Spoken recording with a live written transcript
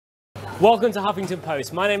Welcome to Huffington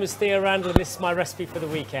Post. My name is Theo Randall and this is my recipe for the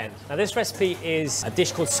weekend. Now this recipe is a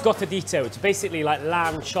dish called Scottadito, which is basically like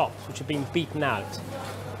lamb chops which have been beaten out.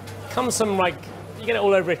 Comes from you get it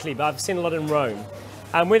all over Italy, but I've seen a lot in Rome.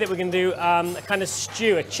 And with it we're going to do a kind of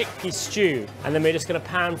stew, a chickpea stew, and then we're just going to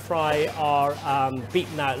pan fry our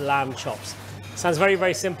beaten out lamb chops. Sounds very,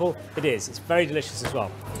 very simple. It is. It's very delicious as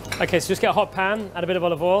well. Okay, so just get a hot pan, add a bit of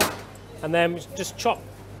olive oil, and then just chop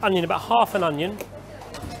onion, about half an onion.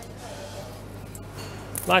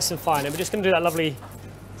 Nice and fine, and we're just going to do that lovely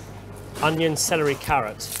onion, celery,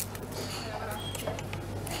 carrot.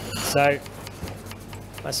 So,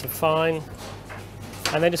 nice and fine.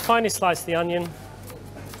 And then just finely slice the onion.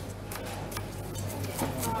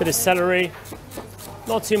 Bit of celery.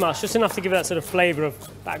 Not too much, just enough to give it that sort of flavour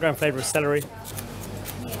of, background flavour of celery.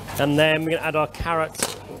 And then we're going to add our carrot.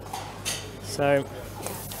 So,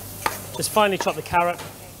 just finely chop the carrot.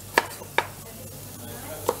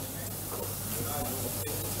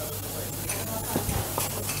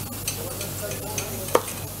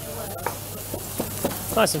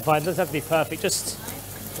 Nice and fine, doesn't have to be perfect, just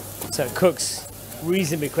so it cooks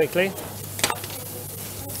reasonably quickly.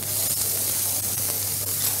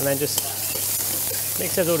 And then just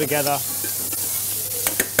mix it all together.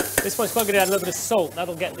 This one's quite good to add a little bit of salt,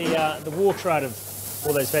 that'll get the water out of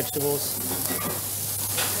all those vegetables.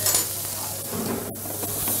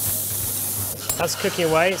 That's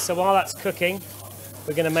cooking away, so while that's cooking,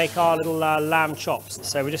 we're going to make our little lamb chops.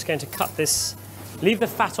 So we're just going to cut this. Leave the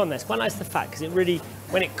fat on there. It's quite nice, the fat, because it really,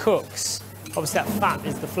 when it cooks, obviously that fat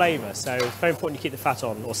is the flavour, so it's very important you keep the fat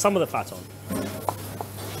on, or some of the fat on.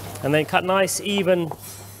 And then cut nice, even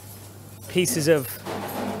pieces of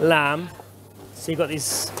lamb. So you've got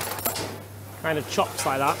these kind of chops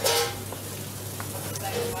like that.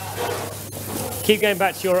 Keep going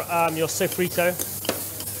back to your sofrito.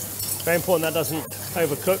 It's very important that doesn't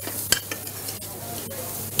overcook.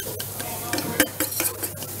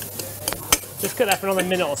 Just cook that for another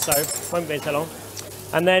minute or so, won't be so long.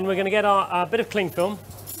 And then we're going to get our bit of cling film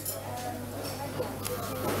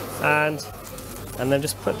and then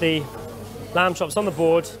just put the lamb chops on the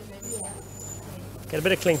board. Get a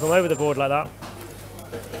bit of cling film over the board like that.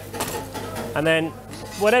 And then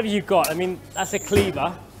whatever you've got, I mean, that's a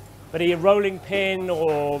cleaver, but a rolling pin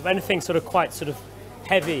or anything sort of quite sort of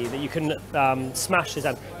heavy that you can smash this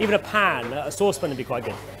down. Even a pan, a saucepan would be quite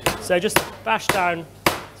good. So just bash down.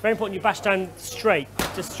 It's very important you bash down straight,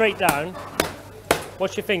 just straight down.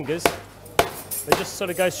 Watch your fingers. They just sort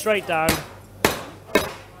of go straight down.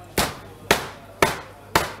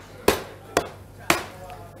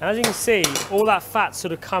 And as you can see, all that fat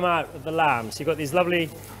sort of come out of the lamb. So you've got these lovely,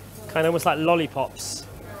 kind of almost like lollipops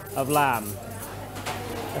of lamb.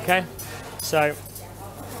 Okay, so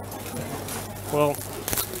we'll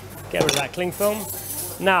get rid of that cling film.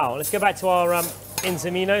 Now, let's go back to our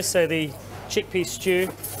Inzamino, so the chickpea stew.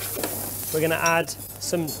 We're going to add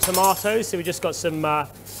some tomatoes, so we just got some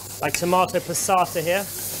like tomato passata here.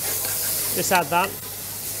 Just add that.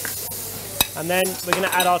 And then we're going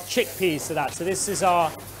to add our chickpeas to that. So this is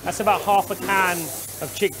that's about half a can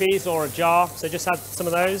of chickpeas or a jar. So just add some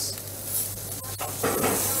of those.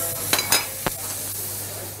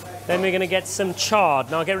 Then we're going to get some chard.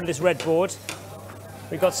 Now I'll get rid of this red board.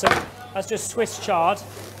 We've got some, that's just Swiss chard.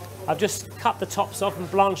 I've just cut the tops off and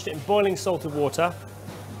blanched it in boiling salted water.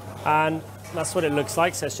 And that's what it looks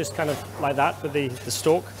like. So it's just kind of like that with the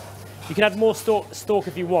stalk. You can add more stalk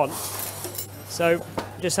if you want. So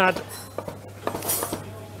just add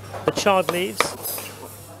the charred leaves.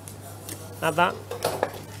 Add that.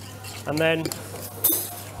 And then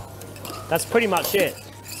that's pretty much it.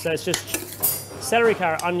 So it's just celery,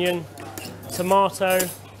 carrot, onion, tomato,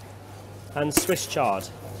 and Swiss chard.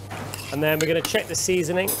 And then we're going to check the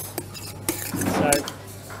seasoning. So,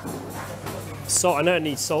 salt, I know it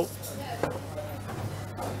needs salt.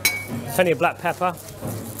 Plenty of black pepper.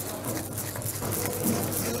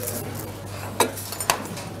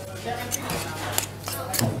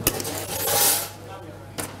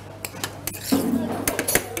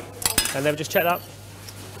 And then just check that.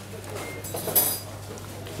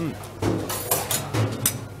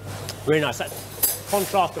 Really nice. That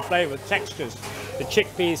contrast of flavour, textures. The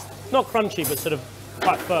chickpeas, not crunchy, but sort of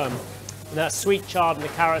quite firm. And that sweet chard and the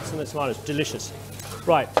carrots and the tomatoes, delicious.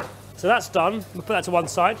 Right, so that's done. We'll put that to one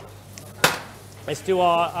side. Let's do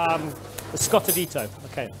our the Scottadito.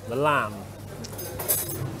 Okay, the lamb.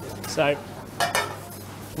 So,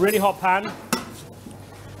 really hot pan.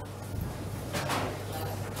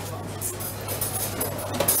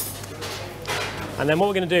 And then what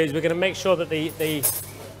we're going to do is we're going to make sure that the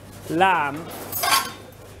lamb,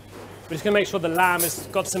 we're just going to make sure the lamb has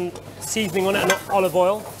got some seasoning on it and olive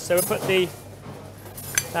oil. So we put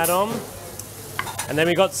that on, and then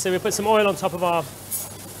we put some oil on top of our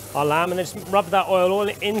lamb, and then just rub that oil all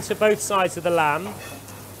into both sides of the lamb.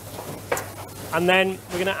 And then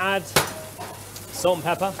we're going to add salt and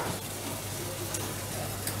pepper.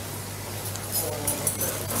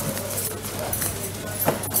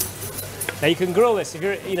 Now you can grill this if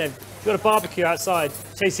you've got a barbecue outside.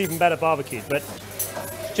 It tastes even better barbecued, but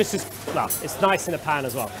just as well, it's nice in a pan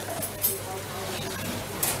as well.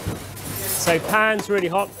 So pan's really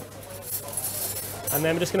hot, and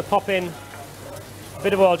then we're just going to pop in a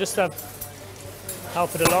bit of oil just to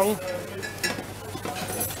help it along.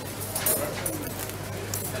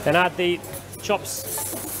 Then add the chops.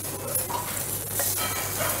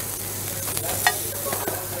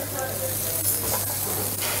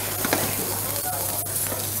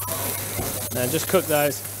 And just cook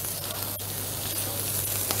those.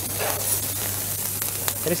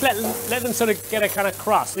 And just let them sort of get a kind of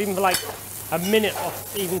crust, even for like a minute or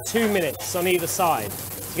even 2 minutes on either side.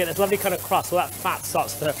 To get this lovely kind of crust, all that fat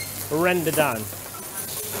starts to render down.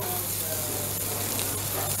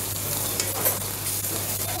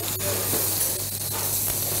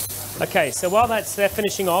 Okay, so while they're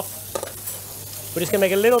finishing off, we're just going to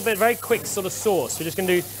make a little bit, very quick sort of sauce. We're just going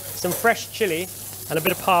to do some fresh chili and a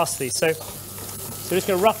bit of parsley. So we're just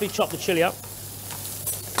going to roughly chop the chili up.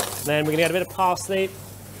 Then we're going to add a bit of parsley,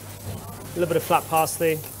 a little bit of flat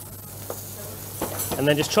parsley, and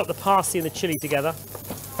then just chop the parsley and the chili together.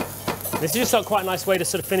 This is just quite a nice way to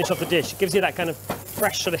sort of finish off the dish. It gives you that kind of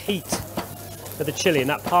fresh sort of heat of the chili, and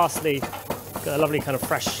that parsley got a lovely kind of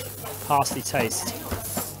fresh parsley taste.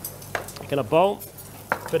 In a bowl,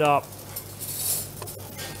 put our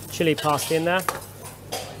chili parsley in there,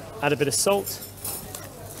 add a bit of salt,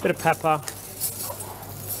 a bit of pepper,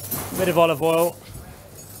 a bit of olive oil,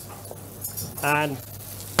 and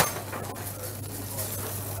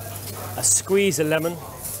a squeeze of lemon.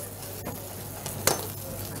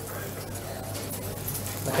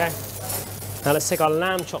 Okay, now let's take our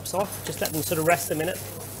lamb chops off, just let them sort of rest a minute,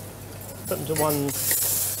 put them to one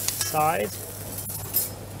side.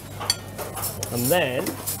 And then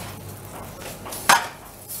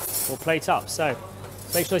we'll plate up. So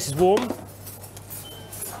make sure this is warm.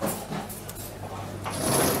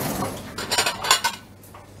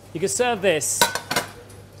 You can serve this.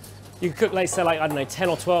 You can cook, let's say, like, I don't know, 10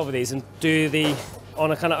 or 12 of these and do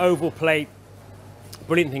on a kind of oval plate.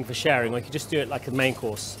 Brilliant thing for sharing. Or you could just do it like a main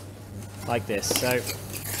course, like this. So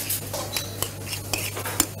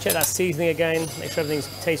check that seasoning again. Make sure everything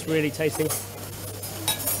tastes really tasty.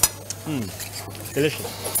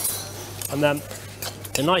 Delicious. And then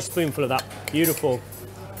a nice spoonful of that beautiful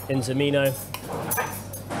Inzamino.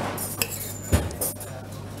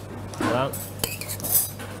 Like that.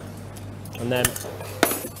 And then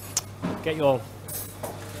get your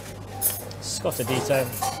Scottadito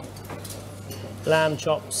lamb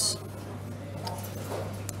chops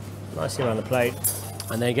nicely around the plate.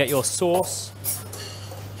 And then get your sauce,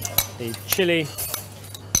 the chili,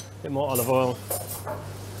 a bit more olive oil,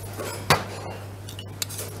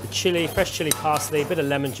 chili, fresh chili parsley, a bit of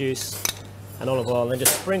lemon juice and olive oil, and then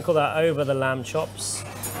just sprinkle that over the lamb chops.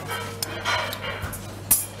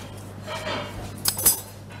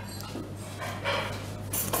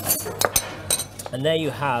 And there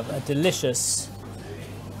you have a delicious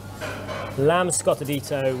lamb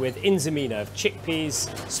Scottadito with Inzamino of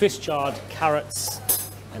chickpeas, Swiss chard, carrots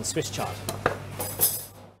and Swiss chard.